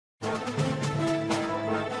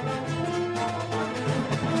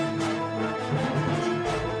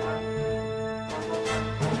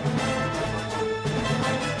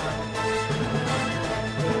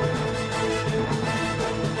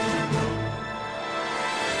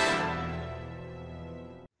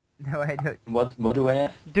No, I don't. What do I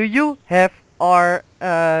have? Do you have our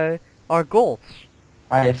golds?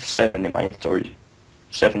 I have 7 in my inventory.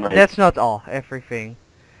 7 or 8. That's not all. Everything.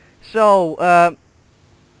 So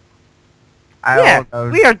I yeah,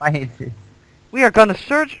 almost we are find it. we are gonna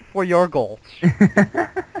search for your golds.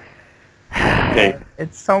 Okay.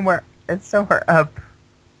 It's somewhere up.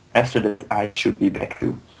 After that, I should be back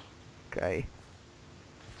too. Okay.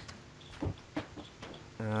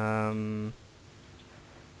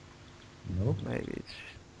 Nope. Maybe it's.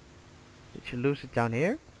 Did you lose it down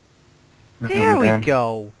here? Mhm, There we then.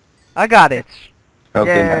 go. I got it.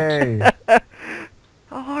 Okay, nice. Yay!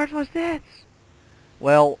 How hard was that?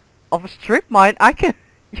 Well, of a strip mine, I can.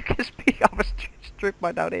 You can speak of a strip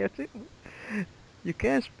mine down here too. You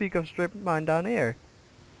can speak of strip mine down here.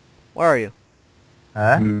 Where are you?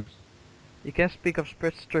 Huh? Mm, You can speak of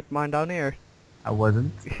strip mine down here. I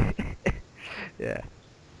wasn't. Yeah.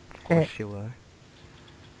 Of course you were.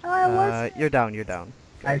 I was. You're down. You're down.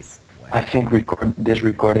 I Okay. swear. I think this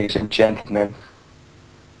recording is enchanted, man.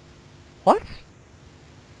 What?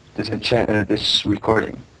 This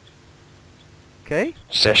recording Okay.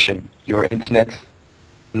 session. Your internet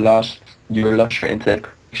you lost your internet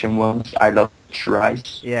connection once. I lost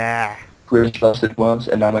twice. Yeah. Chris lost it once,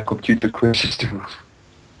 and now my computer crashes too.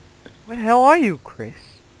 Where the hell are you, Chris?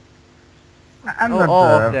 I'm oh,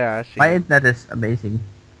 not. up there. I see. My internet is amazing.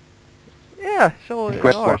 Yeah. So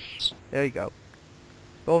Request yours. once. There you go.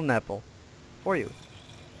 Golden apple. For you.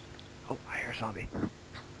 Oh, I hear a zombie.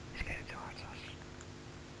 He's getting towards us.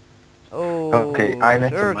 Oh, Okay, I'm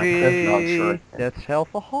at the Sergi. Minecraft launcher. That's hell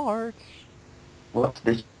for hearts. What?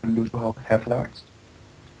 Did you lose half hearts?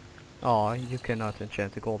 Oh, you cannot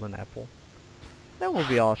enchant the golden apple. That would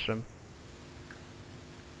be awesome.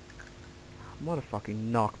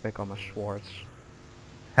 Motherfucking knockback on my swords.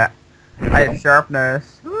 I have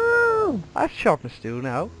sharpness. Woo! I have sharpness too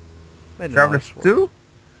now. With Sharpness knife swords. 2?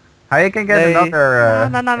 How you can get They- another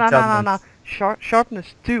no. enchantment?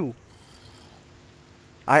 Sharpness 2.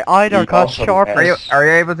 I either He got also sharpness. Are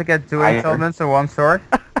you able to get 2 Iron. enchantments on one sword?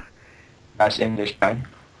 Nice English guy.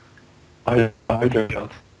 I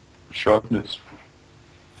got sharpness.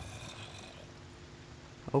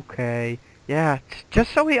 Okay. Yeah,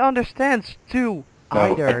 just so he understands too. No,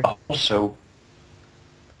 Either. and also.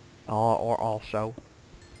 Or also.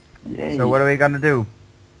 Yay. So what are we gonna do?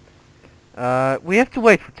 We have to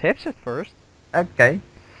wait for tips at first. Okay.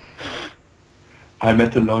 I'm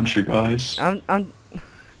at the launcher, guys. I'm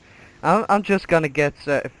just gonna get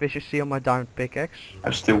efficiency on my diamond pickaxe.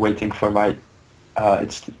 I'm still waiting for my.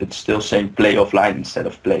 It's still saying play offline instead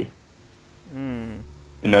of play. Hmm.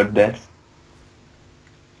 You know that?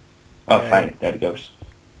 Oh, Okay. fine. There it goes.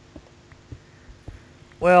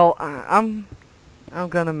 Well, I'm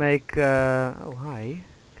gonna make. Oh hi.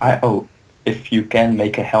 If you can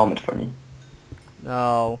make a helmet for me.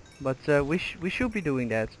 No, but we should be doing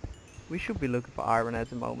that. We should be looking for iron at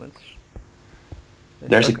the moment.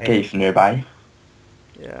 There's a Okay. cave nearby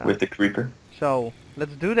Yeah. with the creeper. So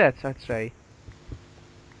let's do that. I'd say.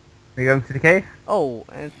 We going to the cave? Oh,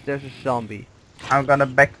 and there's a zombie. I'm gonna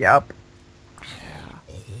back you up.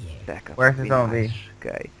 Back up. Where's would the be zombie? nice.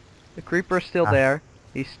 Okay. The creeper is still Ah. there.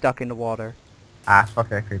 He's stuck in the water. Ah, fuck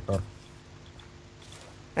that creeper.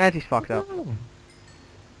 And he's fucked up.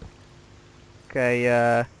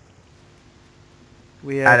 Okay,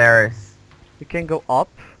 we Ah, there is. we can go up.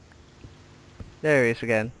 There he is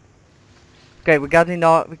again. Okay, we got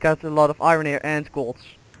a lot of iron here and golds.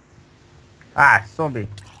 Ah, zombie.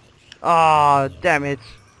 Ah, damn it!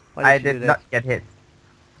 Why I you do did that? not get hit.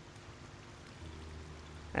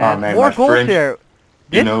 And man, more my gold friend, here.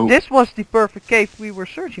 you This know- this was the perfect cave we were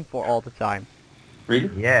searching for all the time. Really?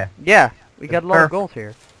 Yeah, Yeah, we The got a lot of perfect- gold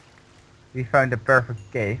here. we found the perfect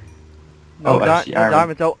cave. No, Oh, I see no iron.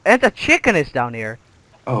 diamond though, and a chicken is down here.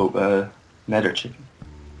 Oh, nether chicken.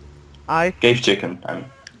 I Cave chicken, I mean.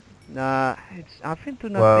 Nah, I do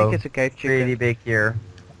not Whoa, think it's a cave It's chicken. really big here.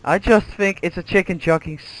 I just think it's a chicken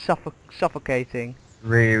jogging suffocating.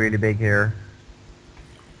 Really, really big here.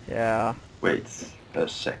 Yeah. Wait a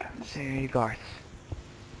second. There you go.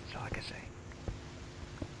 That's all I can say.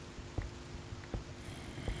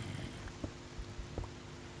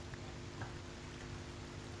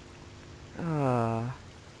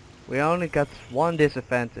 We only got one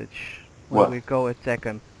disadvantage when What? we go attack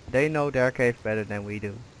them. They know their cave better than we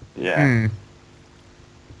do. Yeah. Hmm.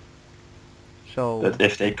 So, But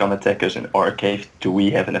if they come attack us in our cave, do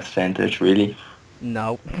we have an advantage, really?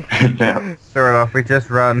 no. No. Sort of, we just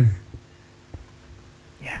run.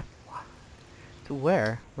 Yeah. To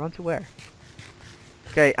where? Run to where?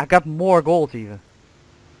 Okay, I got more gold even.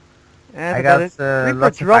 And I we got got it. Creeper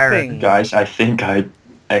lots of iron. dropping. Guys, I think I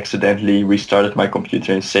accidentally restarted my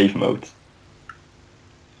computer in save mode.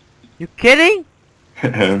 You kidding?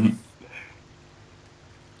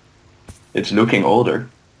 It's looking older.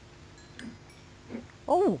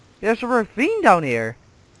 Oh, there's a ravine down here.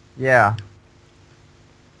 Yeah.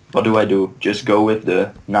 What do I do? Just go with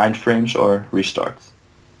the 9 frames or restart?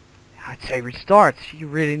 I'd say restart. You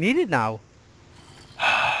really need it now.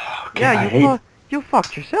 Okay, Yeah, you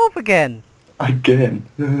fucked yourself again. Again.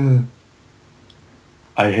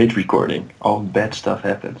 I hate recording. All bad stuff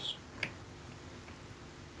happens.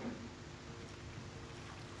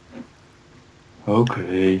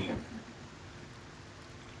 Okay.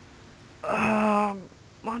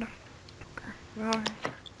 Motherfucker. Where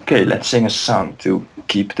Okay, let's sing a song to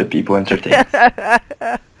keep the people entertained.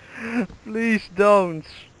 Please don't.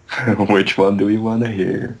 Which one do we want to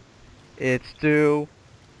hear? It's too.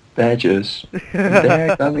 Badges.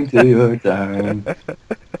 They're coming to your town.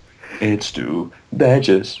 It's 2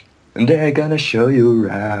 badges. And they're gonna show you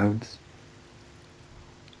around.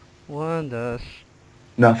 One does.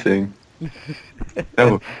 Nothing.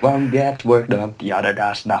 No, one gets work done, the other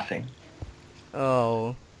does nothing.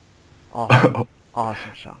 Oh. Awesome.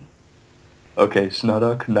 Awesome song. Okay,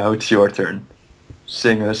 Snodok, now it's your turn.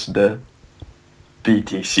 Sing us the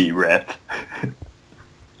BTC rap.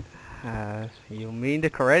 You mean the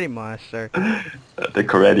karate master? The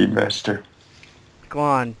karate master. Come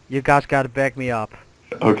on, you guys gotta back me up.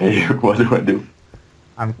 Okay, what do I do?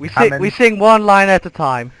 We sing one line at a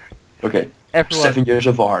time. Okay, Everyone. 7 years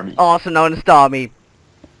of army. Also known as Tommy.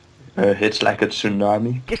 Hits like a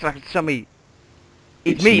tsunami. Gets like some Eat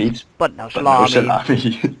Eats meat, but no but no salami.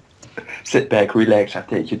 salami. Sit back, relax, I'll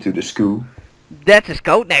take you to the school. That's his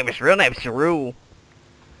code name, his real name is Saru.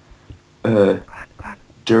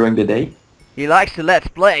 During the day, He likes to let's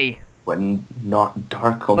play. when not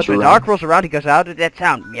dark comes But when around. dark rolls around, he goes out with that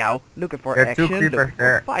sound. Meow. Looking for There are 2 action. creepers Looking for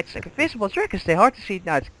there. fights. Like invisible dragons, stay hard to see at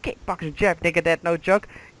night. Kickboxers and jab, dig at that, no joke.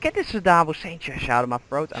 Get this Saddam Hussein trash out of my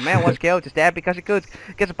throat. A man once killed to stab because he could.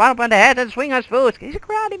 Gets a pound up on the head and swing on his foot. He's a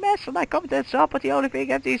karate master like competence up, but the only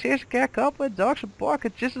thing after these ears care cup with dogs and bark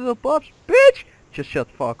and just little pups. Bitch! Just shut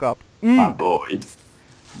the fuck up. My boy.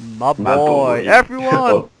 My My boy. boy. Everyone.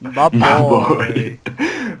 Oh, My boy. My boy.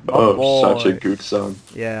 Oh, boy. such a good song.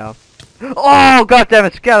 Yeah. Oh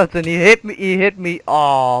goddammit, skeleton! He hit me. He hit me.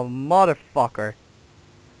 Oh motherfucker.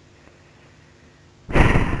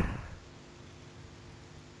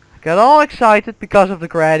 Got all excited because of the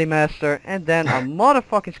karate master, and then a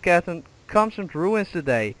motherfucking skeleton comes and ruins the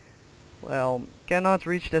day. Well, cannot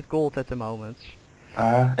reach that gold at the moment.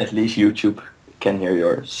 At least YouTube can hear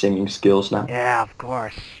your singing skills now. Yeah, of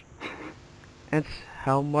course. And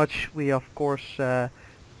how much we of course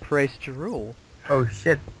praise the rule. Oh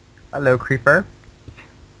shit. Hello, creeper.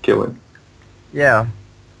 Kill him. Yeah.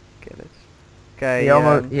 Get it. Okay.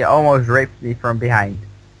 He almost raped me from behind.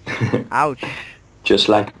 Ouch. Just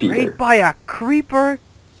like Peter. Raped by a creeper?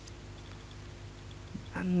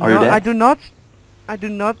 No, Are you dead? I do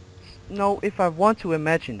not know if I want to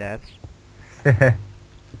imagine that.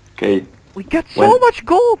 Okay, We got so much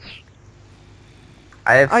gold!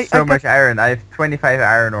 I have I so got- much iron. I have 25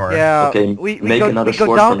 iron ore. Yeah, Okay, we make go, another we go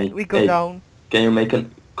sword down, for me. we go Hey. down. can you make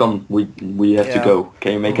an... Come, we have to Yeah. go.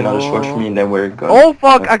 Can you make another sword for me and then we're going? Oh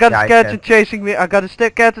fuck, I got Yeah, a I skeleton can. chasing me, I got a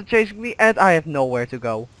skeleton chasing me, and I have nowhere to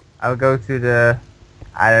go. I'll go to the...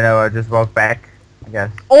 I don't know, I'll just walk back, I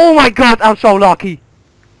guess. Oh my god, I'm so lucky!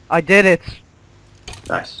 I did it!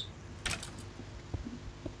 Nice.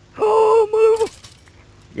 Oh motherfucker!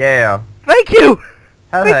 Yeah. Thank you!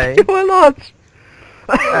 Hello. Thank you a lot!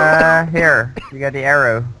 Here. You got the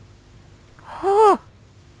arrow. Oh,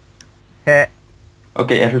 Heh.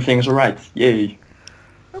 Okay, everything's alright. Yay.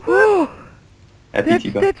 oh. Happy That's,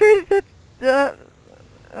 to go. that's really,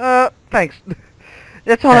 thanks.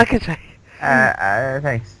 That's all I can say.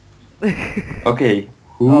 Thanks. Okay,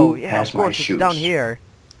 who Oh yeah, has of my course, shoes? it's down here.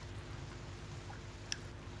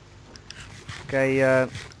 Okay,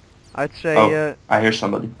 I'd say, Oh, I hear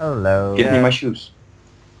somebody. Hello. Give me Yeah. my shoes.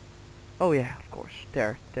 oh yeah, of course.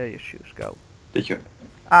 There your shoes go. Did you?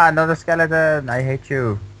 Ah, another skeleton. I hate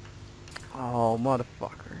you. Oh,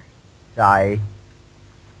 motherfucker. Die.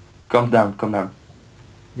 Come down, come down.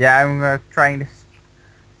 Yeah, I'm trying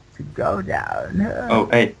to go down. Oh,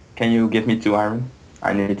 hey, can you give me 2 iron?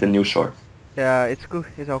 I need a new sword. Yeah, it's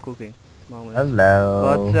all cooking at the moment.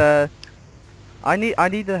 Hello. But, I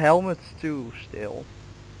need the helmet too, still.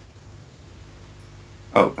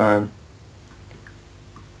 Oh,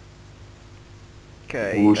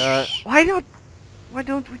 Okay, Whoosh. why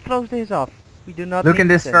don't we close this off? We do not Look need in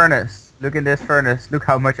this to- furnace. Look in this furnace. Look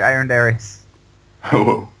how much iron there is.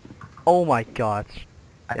 whoa. Oh my god.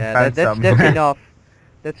 I Yeah, found that's some. enough.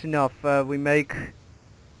 That's enough. We make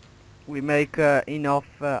enough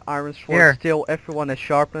iron swords. Here. Still, everyone has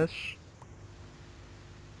sharpness.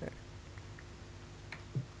 There.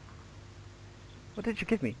 What did you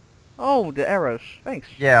give me? Oh, the arrows. Thanks.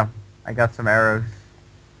 Yeah, I got some arrows.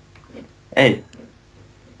 Hey,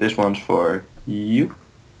 this one's for you.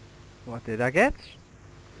 What did I get?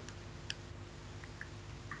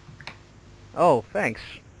 Oh, thanks.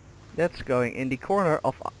 That's going in the corner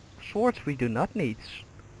of swords we do not need.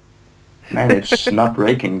 Man, it's not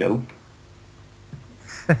breaking though.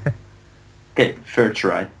 Okay, third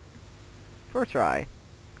try. First try.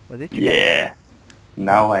 What did you get? Yeah.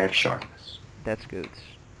 Now I have sharpness. That's good.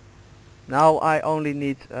 Now I only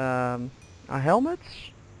need a helmet.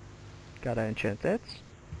 Gotta enchant that.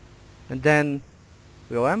 And then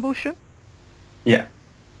we'll ambush him. Yeah.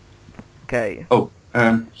 Okay. Oh,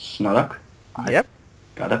 Snoddock. Yep.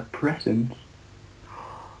 Got a present.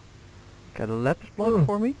 Got a lapis block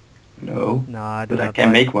for me? No. No, I do But I not can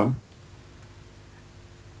like- make one.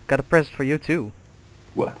 Got a present for you too.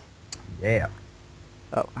 What? Yeah.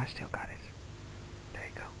 Oh, I still got it. There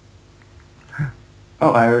you go.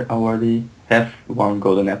 Oh, I already have one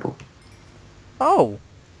golden apple. Oh!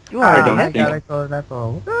 You I already don't have I think- got a golden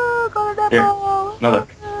apple. Oh, golden Here, apple. Snoddock.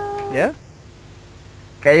 Yeah?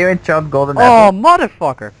 Can you enchant golden Oh, apple?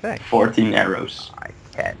 motherfucker! Thanks. 14 arrows. I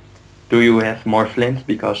can't. Do you have more flint?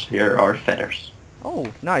 Because here are feathers.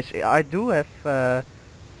 Oh, nice. I do have, but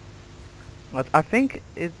I think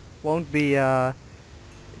it won't be a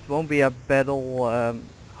battle, oh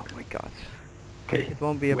my god. Okay. It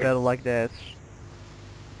won't be a Wait. battle like that.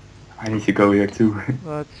 I need to go here too.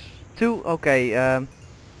 But, okay,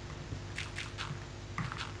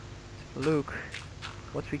 look.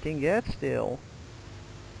 What we can get still.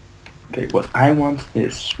 Okay, what I want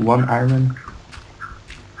is 1 iron.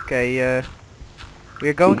 Okay,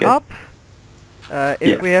 we're going Okay. up. If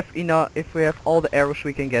Yeah. we have enough, if we have all the arrows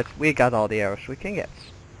we can get, we got all the arrows we can get.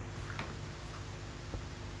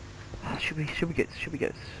 Should we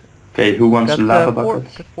get? Okay, who wants Got, lava four-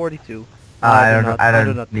 buckets? got 42. I do don't- not- I do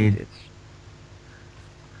don't not need- it.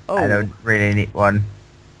 Oh, I don't really need one.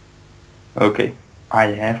 Okay, I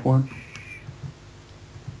have one.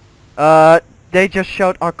 they just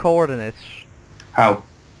showed our coordinates. How?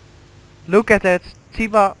 Look at that.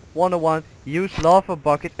 Tiba 101. Use lava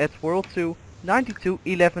bucket at world 2 92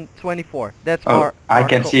 11 24. That's Oh, our. I our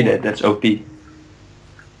can see that. coordinates. That's OP.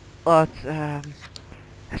 But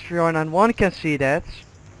S0391 can see that,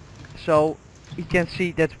 so he can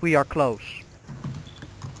see that we are close.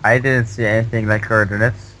 I didn't see anything like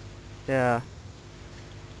coordinates. Yeah.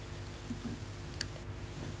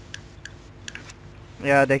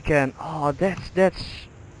 Yeah, they can. Oh, that's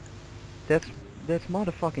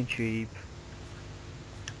motherfucking cheap.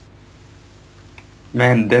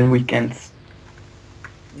 Man, then we can't.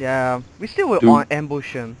 Yeah, we still will Do-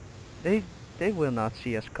 ambush them. They will not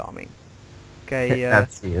see us coming. Okay.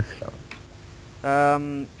 Let's see if so.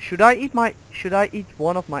 Should I eat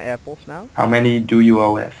one of my apples now? How many do you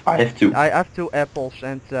all have? I have 2. I have 2 apples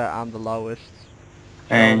and I'm the lowest.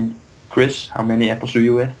 And Chris, how many apples do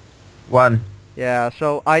you have? 1. Yeah,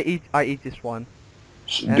 so I eat this one.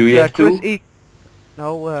 And, Do you have 2? Chris eat.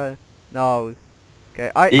 No, no. Okay,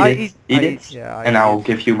 I Eat eat. it. Yeah, I And eat I'll it.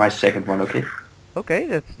 give you my second one, okay? Okay,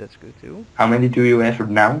 that's good too. How many do you have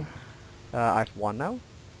now? I have 1 now.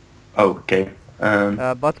 Oh, okay.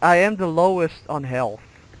 But I am the lowest on health.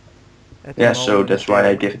 at the Yeah, so moment. that's why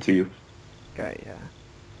I give it to you. Okay, yeah.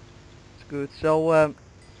 It's good. So,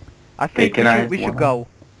 I think can I we have should one? go.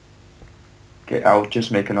 Okay, I'll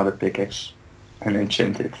just make another pickaxe and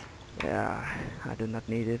enchant it. Yeah, I do not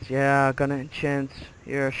need it. Yeah, gonna enchant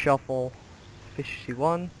here, shuffle, efficiency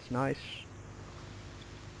 1. It's nice.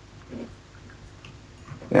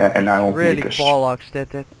 Yeah, and I'll Really make a bollocks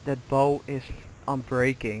that bow is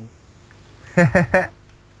unbreaking.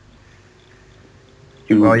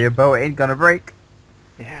 Well, your bow ain't gonna break.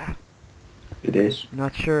 Yeah, It is.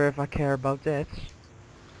 not sure if I care about that.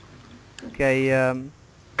 Okay,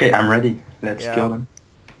 Okay, I'm ready. Let's Yeah. kill them.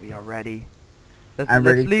 we are ready. I'm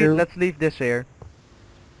ready too. Let's leave this here.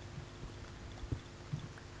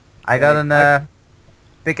 I got Okay, an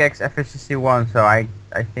pickaxe efficiency 1, so I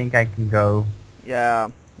think I can go. Yeah,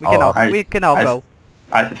 we Oh, can all I- we can all I- go.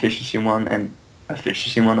 I have efficiency 1 and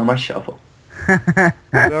efficiency 1 on my shovel.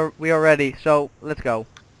 We are ready. So let's go.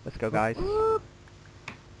 Let's go, guys.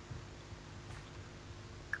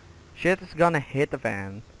 Shit is gonna hit the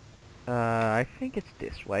fan. I think it's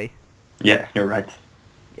this way. Yeah, you're right.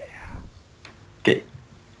 Yeah. Okay.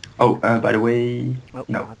 Oh, by the way, Oh,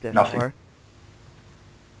 no, not that nothing. far.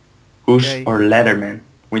 Who's Okay. our leatherman?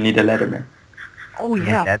 We need a leatherman. Oh need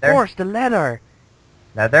yeah, of leather? course, the ladder.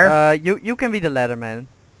 Leather? You can be the Leatherman.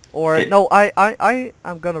 Or Okay. no,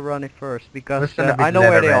 I'm gonna run it first because Who's gonna be I the know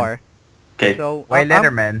where they Leatherman? are. Okay. So Why I'm-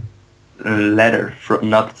 Leatherman? Ladder from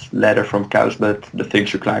not ladder from cows, but the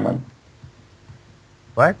things you climb on.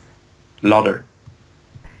 What? Ladder.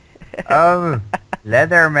 Oh,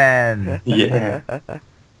 Leatherman. Yeah.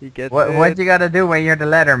 He gets What it. you gotta do when you're the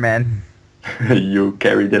Leatherman? You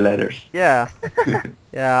carry the ladders. Yeah,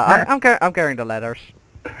 yeah. I'm carrying the ladders.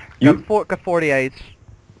 You? Got 48s.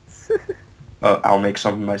 I'll make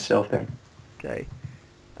some myself then. Okay.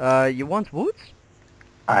 You want wood?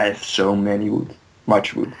 I have so many wood.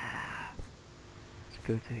 Much wood. It's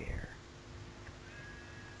good to hear.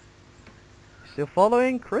 Still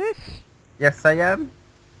following, Chris? Yes, I am.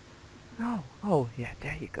 No. Oh, yeah.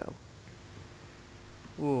 There you go.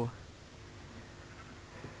 Ooh.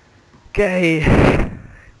 Okay.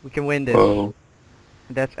 We can win this. Oh,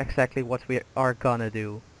 That's exactly what we are gonna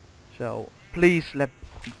do. So please let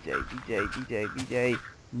DJ,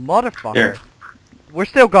 motherfucker. Here. We're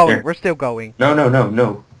still going. Here. We're still going.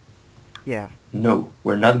 no. Yeah. No,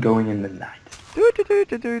 we're not going in the night.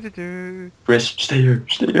 Do. Chris, stay here.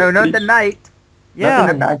 Stay here. No, not please. the night. Yeah. Not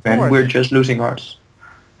in the night, man. course. We're just losing hearts.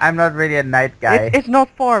 I'm not really a night guy. It's not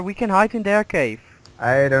far. We can hide in their cave.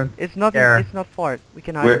 I don't It's not. care. It's not far. We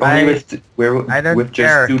can hide. We're only I- with we're I don't with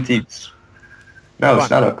care. just 2 teams. No, Come it's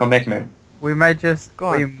not. Come back, man. We might just, Go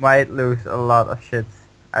on. we might lose a lot of shit.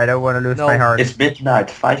 I don't want to lose No. my heart. It's midnight.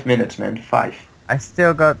 5 minutes, man. 5. I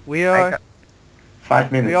still got, We I are. got-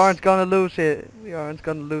 5 minutes. We aren't gonna lose it. We aren't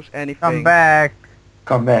gonna lose anything. come back.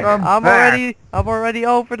 Come back. Come I'm back. already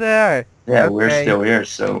over there. Yeah, we're Okay. still here.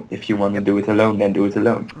 So if you want to do it alone, then do it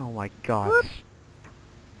alone. Oh my god.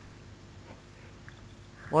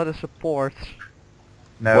 What a support.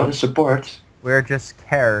 No, What a support. we're just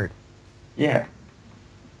scared. Yeah.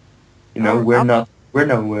 You know, I'm- we're I'm- not. We're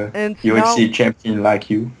no And UFC champion like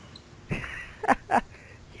you. yeah,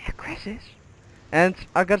 Chris is. And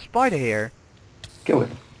I got a spider here. Kill it.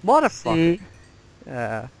 Motherfucker. See?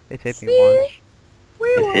 It hit me See? once. We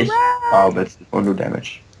It will hits. run. Oh, but it won't do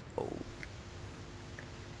damage.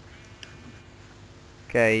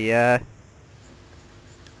 Okay,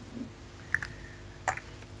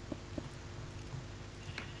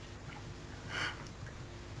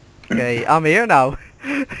 okay, I'm here now.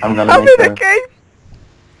 I'm gonna I'm make in a a- cave.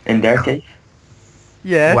 In their cave.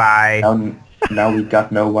 Yeah. Why? Now we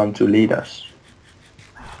got no one to lead us.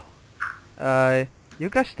 You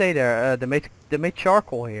guys stay there. They made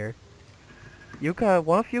charcoal here.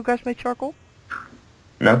 One of you guys made charcoal?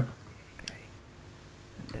 No.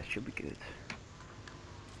 That should be good.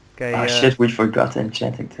 Okay, Oh shit, we forgot the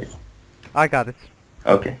enchanting table. I got it.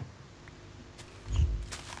 Okay.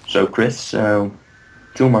 So Chris, 2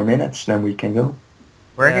 more minutes, then we can go.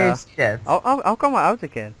 Where do Yeah. you see that? I'll come out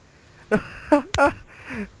again.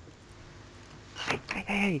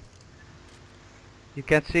 Hey. You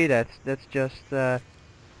can't see that. That's just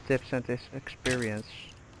tips and this experience.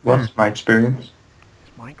 What's my experience?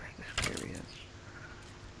 It's Minecraft experience.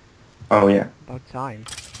 Oh yeah. About time.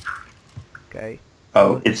 Okay.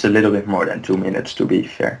 Oh, it's a little bit more than 2 minutes to be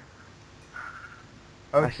fair.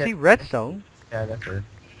 Oh I shit. see redstone. Yeah, that's it.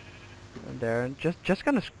 And there. Just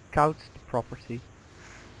gonna scout the property.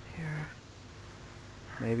 Here.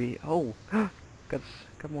 Maybe. Oh, got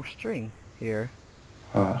more string here.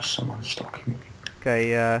 Oh, someone's stalking me.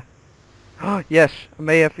 Okay. Yes, I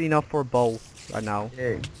may have enough for a bow right now.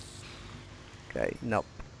 Yay. Okay. Nope.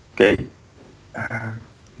 Okay.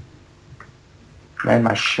 Man,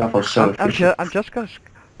 my shovel's so efficient. I'm just gonna.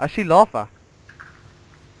 I see lava.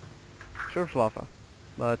 Surf lava,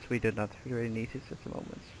 but we do not really need it at the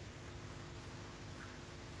moment.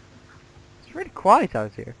 It's really quiet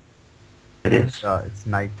out here. It is. So it's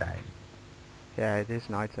nighttime. Yeah, it is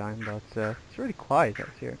nighttime, but it's really quiet out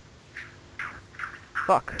here.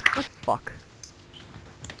 Fuck. What the fuck?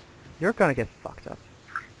 You're gonna get fucked up.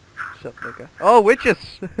 Shut up, nigga. Oh, witches!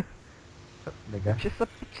 Nigga. Witches up.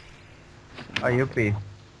 Oh, joepie.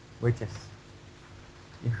 Witches.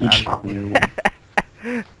 Each Ja. new.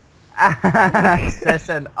 6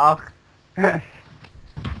 en 8.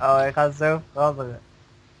 Oh, ik ga zo veranderen.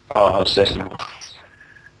 Oh, 6 nog.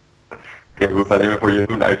 Ik hoef alleen maar voor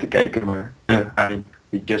Jeroen uit te kijken, maar... I mean,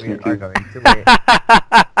 we just We need are to... going to win.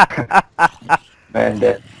 Man,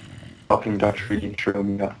 that fucking Dutch really threw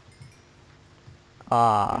me off.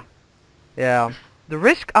 Ah. Yeah. The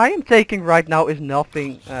risk I am taking right now is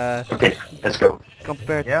nothing Okay, let's go.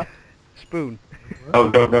 compared Yeah. to Spoon. Oh,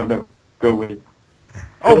 no. Go away.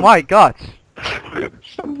 Oh my god!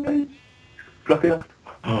 Somebody. Plug it up.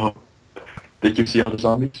 Oh. Did you see all the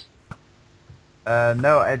zombies?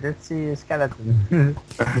 No, I did see a skeleton.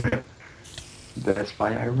 That's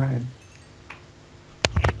why I ran.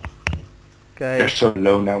 Okay. They're so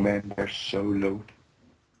low now, man. They're so low.